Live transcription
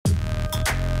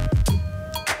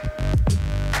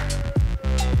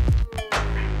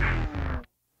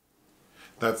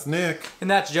That's Nick. And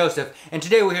that's Joseph. And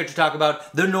today we're here to talk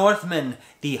about The Northman,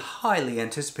 the highly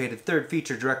anticipated third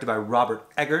feature directed by Robert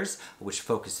Eggers, which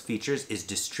Focus Features is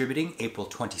distributing April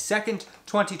 22nd,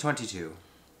 2022.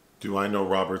 Do I know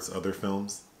Robert's other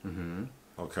films? Mm-hmm.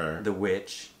 Okay. The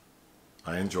Witch.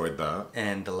 I enjoyed that.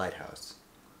 And The Lighthouse.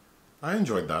 I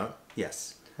enjoyed that.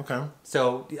 Yes. Okay.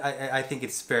 So I think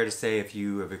it's fair to say if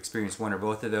you have experienced one or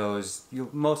both of those,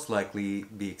 you'll most likely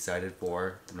be excited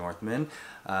for The Northman.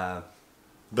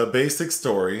 The basic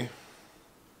story.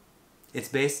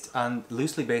 It's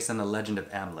loosely based on the legend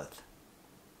of Amleth.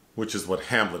 Which is what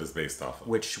Hamlet is based off of.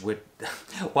 Which would...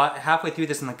 halfway through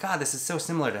this, I'm like, God, this is so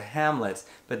similar to Hamlet.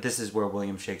 But this is where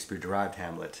William Shakespeare derived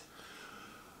Hamlet.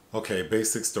 Okay,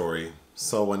 basic story.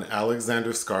 So when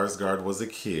Alexander Skarsgård was a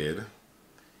kid,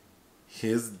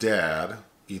 his dad,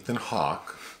 Ethan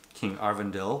Hawke... King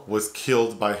Aurvandill. Was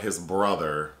killed by his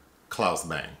brother, Klaus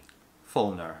Bang.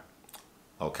 Fjölnir.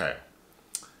 Okay.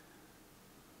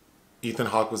 Ethan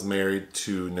Hawke was married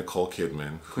to Nicole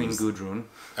Kidman. Queen Gudrún.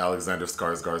 Alexander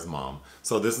Skarsgård's mom.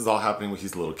 So this is all happening when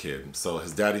he's a little kid. So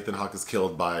his dad, Ethan Hawke, is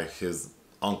killed by his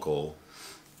uncle,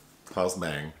 Klaus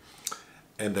Bang.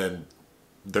 And then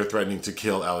they're threatening to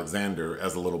kill Alexander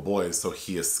as a little boy, so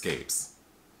he escapes.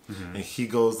 Mm-hmm. And he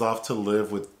goes off to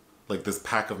live with like this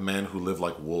pack of men who live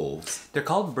like wolves. They're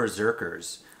called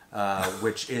berserkers,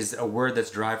 which is a word that's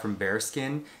derived from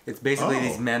bearskin. It's basically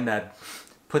these men that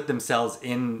put themselves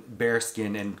in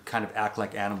bearskin and kind of act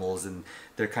like animals, and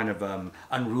they're kind of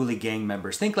unruly gang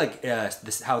members. Think like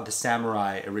how the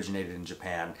samurai originated in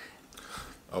Japan.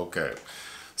 Okay.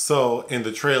 So in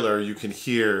the trailer, you can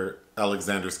hear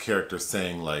Alexander's character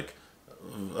saying like,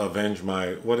 avenge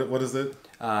my... What is it?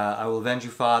 I will avenge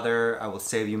you, father. I will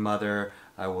save you, mother.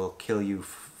 I will kill you,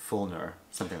 Fjölnir.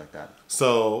 Something like that.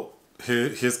 So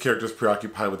his character's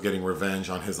preoccupied with getting revenge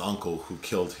on his uncle who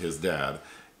killed his dad,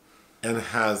 and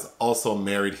has also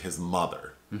married his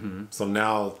mother. Mm-hmm. So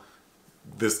now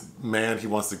this man he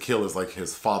wants to kill is like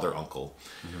his father uncle.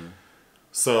 Mm-hmm.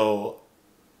 So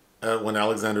when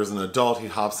Alexander's an adult, he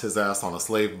hops his ass on a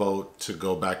slave boat to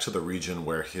go back to the region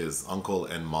where his uncle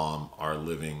and mom are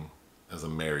living as a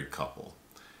married couple,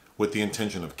 with the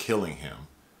intention of killing him.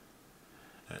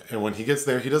 And when he gets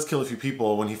there, he does kill a few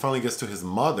people. When he finally gets to his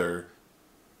mother,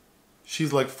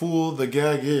 she's like, fool, the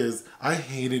gag is, I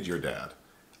hated your dad.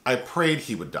 I prayed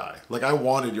he would die. Like, I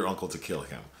wanted your uncle to kill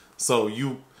him. So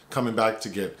you coming back to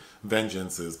get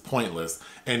vengeance is pointless.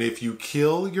 And if you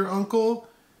kill your uncle,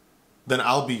 then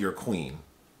I'll be your queen.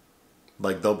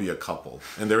 Like, they'll be a couple.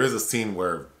 And there is a scene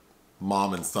where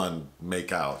mom and son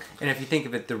make out. And if you think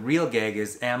of it, the real gag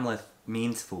is Amleth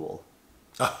means fool.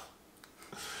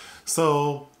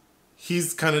 So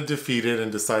he's kind of defeated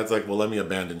and decides, like, well, let me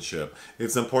abandon ship.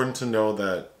 It's important to know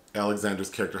that Alexander's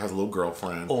character has a little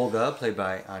girlfriend. Olga, played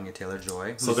by Anya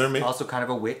Taylor-Joy, so they're also kind of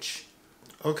a witch.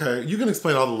 Okay, you can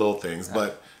explain all the little things,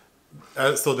 but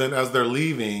so then as they're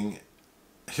leaving,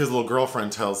 his little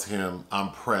girlfriend tells him,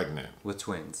 I'm pregnant. With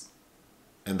twins.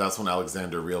 And that's when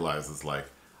Alexander realizes, like,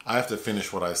 I have to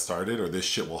finish what I started or this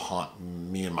shit will haunt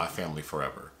me and my family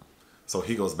forever. So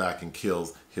he goes back and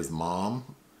kills his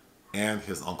mom and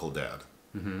his uncle dad.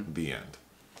 Mm-hmm. The end.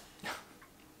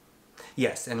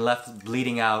 Yes, and left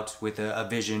bleeding out with a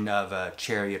vision of a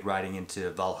chariot riding into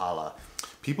Valhalla.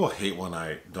 People hate when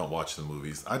I don't watch the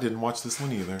movies. I didn't watch this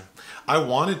one either. I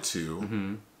wanted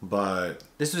to, but...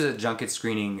 This was a junket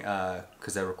screening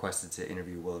because I requested to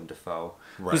interview Willem Dafoe.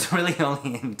 Right. Who's really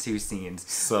only in 2 scenes.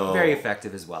 So, very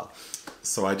effective as well.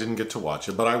 So I didn't get to watch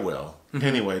it, but I will. Mm-hmm.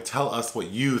 Anyway, tell us what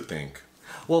you think.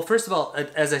 Well, first of all,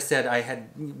 as I said,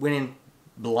 went in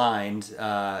blind,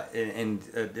 and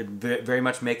it very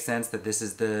much makes sense that this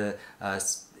is the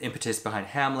impetus behind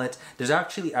Hamlet. There's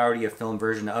actually already a film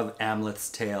version of Amleth's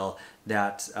Tale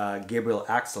that Gabriel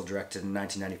Axel directed in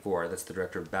 1994. That's the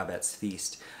director of Babette's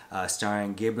Feast,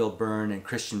 starring Gabriel Byrne and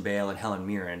Christian Bale and Helen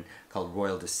Mirren, called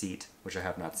Royal Deceit, which I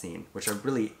have not seen, which I'm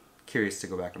really curious to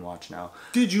go back and watch now.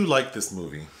 Did you like this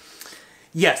movie?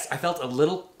 Yes, I felt a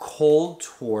little cold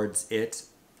towards it,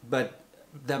 but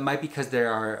that might be because there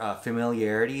are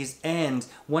familiarities, and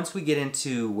once we get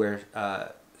into where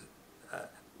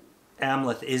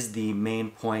Amleth is the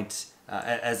main point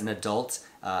as an adult,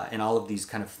 and all of these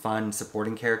kind of fun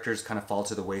supporting characters kind of fall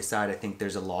to the wayside, I think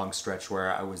there's a long stretch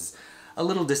where I was a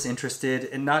little disinterested,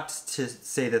 and not to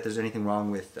say that there's anything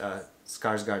wrong with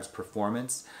Skarsgård's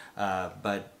performance,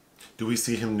 but... Do we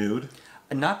see him nude?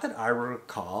 Not that I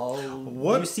recall.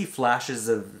 What? You see flashes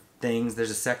of things.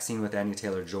 There's a sex scene with Anya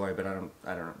Taylor-Joy, but I don't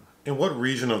know. In what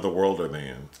region of the world are they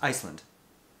in? Iceland.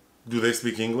 Do they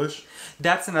speak English?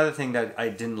 That's another thing that I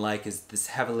didn't like is this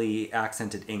heavily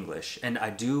accented English. And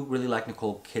I do really like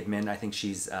Nicole Kidman. I think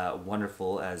she's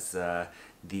wonderful as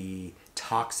the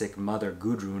toxic mother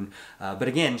Gudrún. But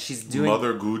again, she's doing...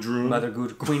 Mother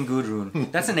Gudrún? Queen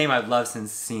Gudrún. That's a name I've loved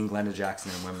since seeing Glenda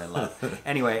Jackson in Women in Love.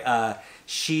 Anyway,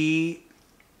 she...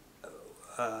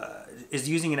 is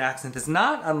using an accent that's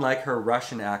not unlike her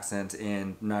Russian accent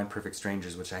in Nine Perfect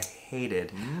Strangers, which I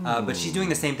hated. But she's doing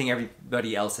the same thing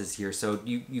everybody else is here, so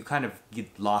you kind of get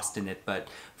lost in it. But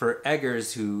for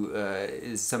Eggers, who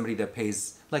is somebody that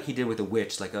pays, like he did with The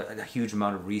Witch, like a huge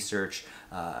amount of research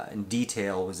and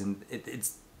detail,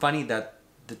 it's funny that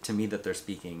to me that they're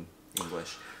speaking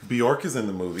English. Björk is in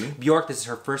the movie. Björk, this is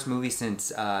her first movie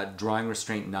since Drawing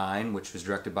Restraint 9, which was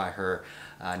directed by her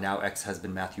now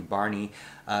ex-husband Matthew Barney.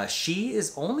 She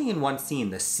is only in one scene,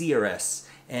 the Seeress,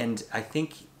 and I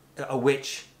think a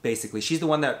witch, basically. She's the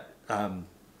one that...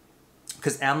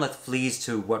 because Amleth flees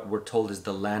to what we're told is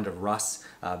the land of Russ,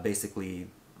 basically...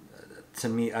 To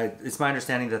me, it's my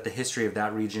understanding that the history of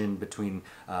that region between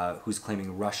who's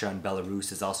claiming Russia and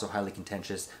Belarus is also highly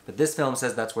contentious. But this film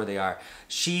says that's where they are.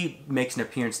 She makes an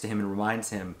appearance to him and reminds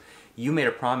him, you made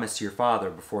a promise to your father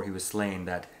before he was slain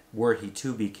that were he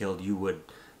to be killed,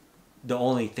 the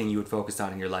only thing you would focus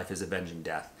on in your life is avenging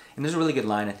death. And there's a really good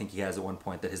line I think he has at one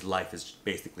point that his life is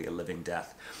basically a living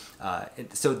death.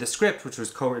 So the script, which was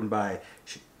co-written by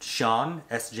Sjón,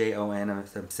 S-J-O-N,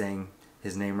 if I'm saying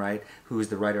his name right, who is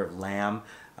the writer of Lamb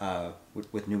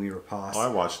with Noomi Rapace. Oh, I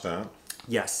watched that.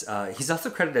 Yes. He's also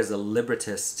credited as a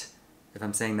librettist, if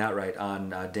I'm saying that right, on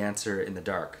Dancer in the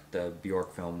Dark, the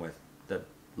Björk film that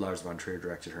Lars von Trier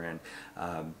directed her in.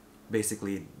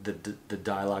 Basically, the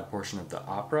dialogue portion of the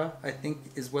opera, I think,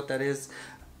 is what that is.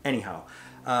 Anyhow,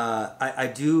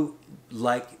 I do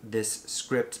like this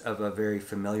script of a very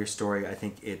familiar story. I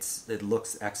think it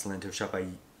looks excellent. It was shot by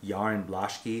Jaren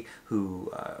Blaschke, who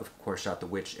of course shot The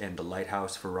Witch and The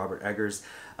Lighthouse for Robert Eggers.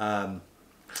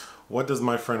 What does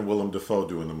my friend Willem Dafoe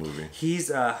do in the movie?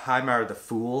 He's Heimir the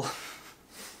Fool.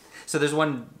 So there's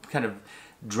one kind of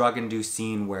drug-induced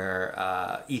scene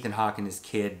where Ethan Hawke and his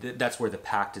kid, that's where the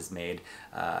pact is made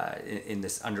in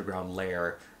this underground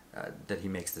lair that he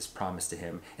makes this promise to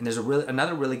him. And there's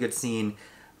another really good scene,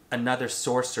 another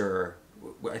sorcerer,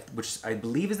 which I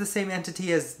believe is the same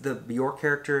entity as the Björk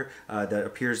character that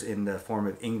appears in the form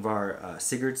of Ingvar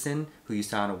Sigurðsson, who you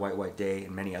saw in A White White Day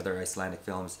and many other Icelandic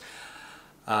films.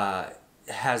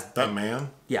 Has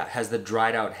the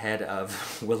dried out head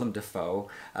of Willem Dafoe,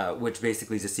 which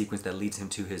basically is a sequence that leads him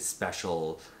to his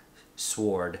special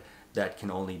sword that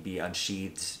can only be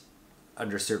unsheathed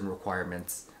under certain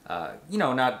requirements.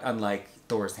 Not unlike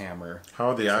Thor's hammer. How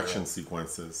are the action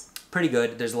sequences? Pretty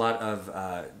good. There's a lot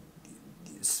of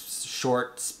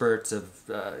short spurts of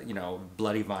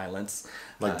bloody violence,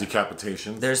 like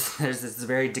decapitations. There's this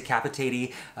very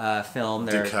decapitating film.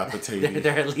 There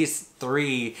are at least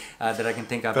 3 that I can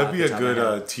think of. That'd be a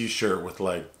good T-shirt with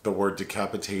like the word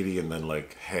decapitating and then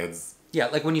like heads. Yeah,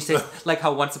 like when you say like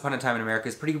how Once Upon a Time in America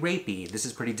is pretty rapey. This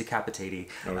is pretty decapitating.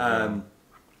 Okay.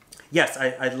 Yes,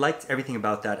 I liked everything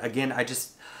about that. Again, I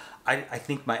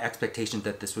think my expectation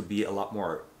that this would be a lot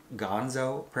more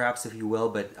gonzo, perhaps, if you will,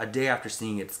 but a day after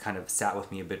seeing it's kind of sat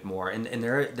with me a bit more, and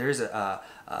there's a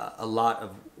lot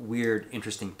of weird,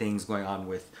 interesting things going on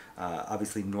with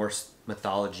obviously Norse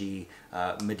mythology,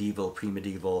 medieval,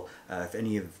 pre-medieval. If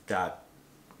any of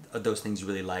those things you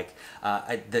really like,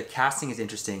 the casting is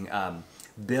interesting.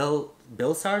 Bill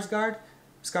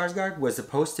Skarsgård was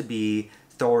supposed to be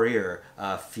Thorir,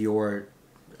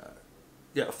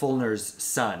 Fjölnir's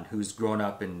son, who's grown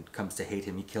up and comes to hate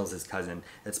him. He kills his cousin.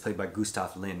 That's played by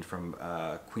Gustav Lindh from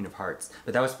Queen of Hearts.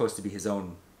 But that was supposed to be his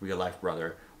own real-life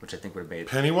brother, which I think would have made...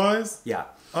 Pennywise? Yeah.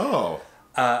 Oh.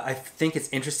 I think it's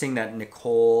interesting that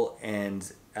Nicole and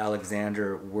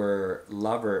Alexander were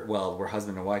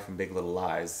husband and wife in Big Little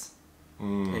Lies.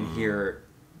 And here,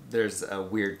 there's a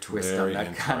weird twist on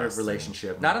that kind of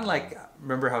relationship. Not unlike...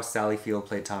 Remember how Sally Field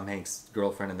played Tom Hanks'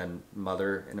 girlfriend and then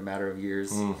mother in a matter of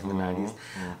years in the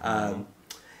 90s?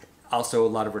 Also, a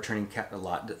lot of returning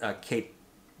Kate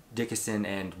Dickinson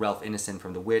and Ralph Ineson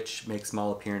from The Witch make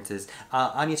small appearances.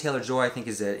 Anya Taylor-Joy, I think,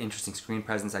 is an interesting screen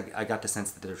presence. I got the sense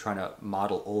that they're trying to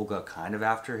model Olga kind of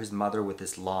after his mother with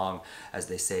this long, as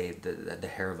they say, the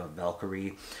hair of a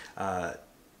Valkyrie.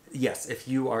 Yes, if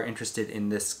you are interested in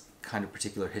this kind of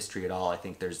particular history at all, I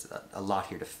think there's a lot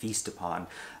here to feast upon.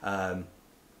 And,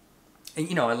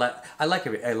 I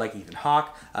like Ethan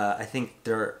Hawke. I think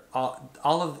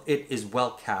all of it is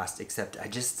well cast, except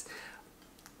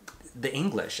the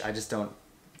English. I just don't.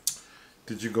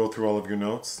 Did you go through all of your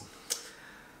notes?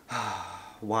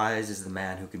 wise is the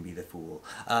man who can be the fool.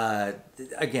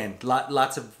 Again,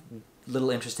 lots of little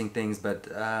interesting things,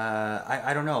 but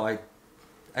I don't know.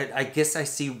 I guess I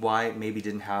see why it maybe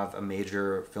didn't have a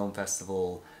major film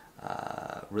festival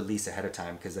release ahead of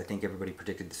time, because I think everybody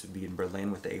predicted this would be in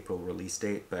Berlin with the April release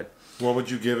date. But what would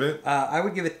you give it? I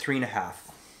would give it 3.5.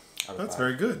 That's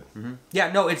very good. Mm-hmm.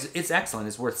 Yeah, no, it's excellent.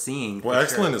 It's worth seeing. Well,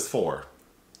 excellent is 4.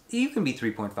 You can be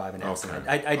 3.5 and excellent.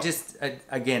 Okay.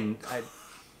 Again.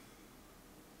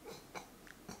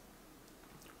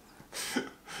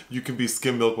 You can be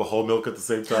skim milk with whole milk at the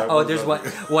same time. Oh, there's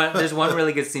there's one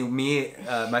really good scene. Me,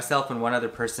 myself, and one other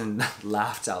person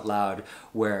laughed out loud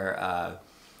where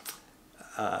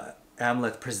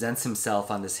Amleth presents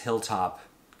himself on this hilltop,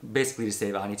 basically to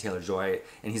save Anya Taylor-Joy,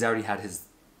 and he's already had his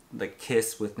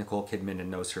kiss with Nicole Kidman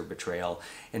and knows her betrayal,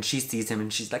 and she sees him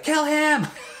and she's like, "Kill him!"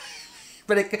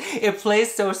 But it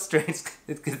plays so strange.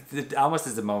 It almost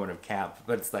is a moment of camp,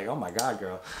 but it's like, oh my god,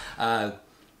 girl.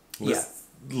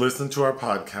 Listen to our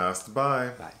podcast.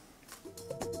 Bye. Bye.